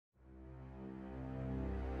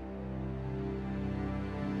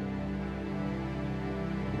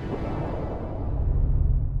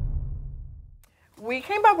we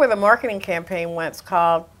came up with a marketing campaign once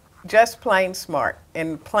called Just Plain Smart,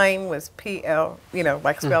 and plain was P-L, you know,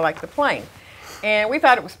 like spell like the plane. And we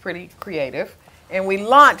thought it was pretty creative. And we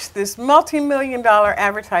launched this multi-million-dollar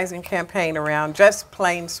advertising campaign around Just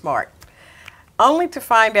Plain Smart, only to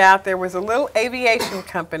find out there was a little aviation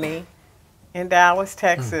company in Dallas,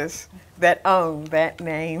 Texas, that owned that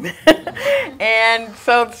name. And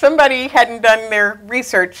so somebody hadn't done their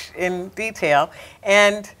research in detail,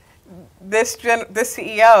 and this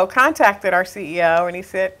CEO contacted our CEO, and he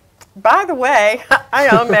said, by the way, I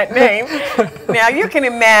own that name. Now you can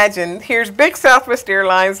imagine, here's big Southwest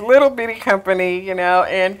Airlines, little bitty company, you know,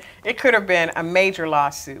 and it could have been a major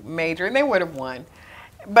lawsuit, and they would have won.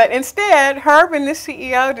 But instead, Herb and the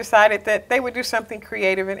CEO decided that they would do something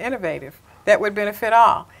creative and innovative that would benefit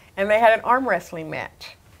all. And they had an arm wrestling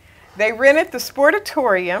match. They rented the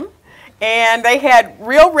Sportatorium, and they had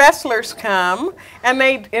real wrestlers come, and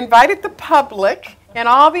they invited the public and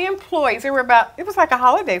all the employees. There were it was like a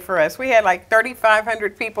holiday for us. We had like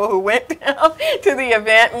 3,500 people who went down to the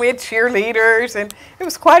event, and we had cheerleaders, and it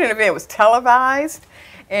was quite an event. It was televised,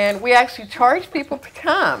 and we actually charged people to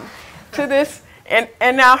come to this.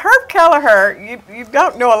 And now Herb Kelleher, you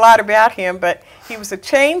don't know a lot about him, but he was a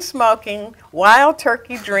chain-smoking, wild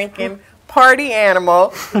turkey drinking, party animal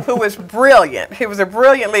who was brilliant. He was a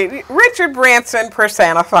brilliant leader. Richard Branson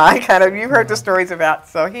personified, kind of. You've heard the stories about.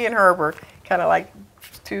 So he and Herb were kind of like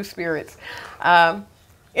two spirits.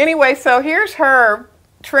 Anyway, so here's Herb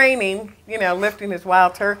training, you know, lifting his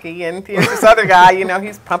wild turkey, and here's this other guy, you know,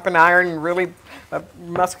 he's pumping iron and really a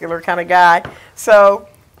muscular kind of guy. So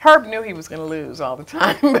Herb knew he was going to lose all the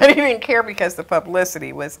time, but he didn't care because the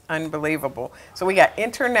publicity was unbelievable. So we got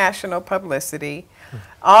international publicity.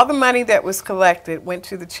 All the money that was collected went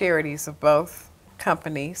to the charities of both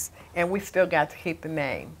companies, and we still got to keep the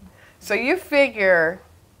name. So you figure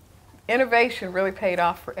innovation really paid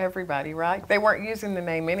off for everybody, right? They weren't using the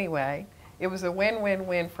name anyway. It was a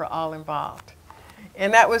win-win-win for all involved.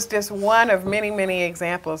 And that was just one of many, many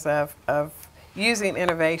examples of using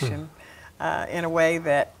innovation in a way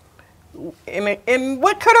that, in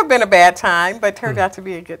what could have been a bad time, but turned out to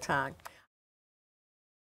be a good time.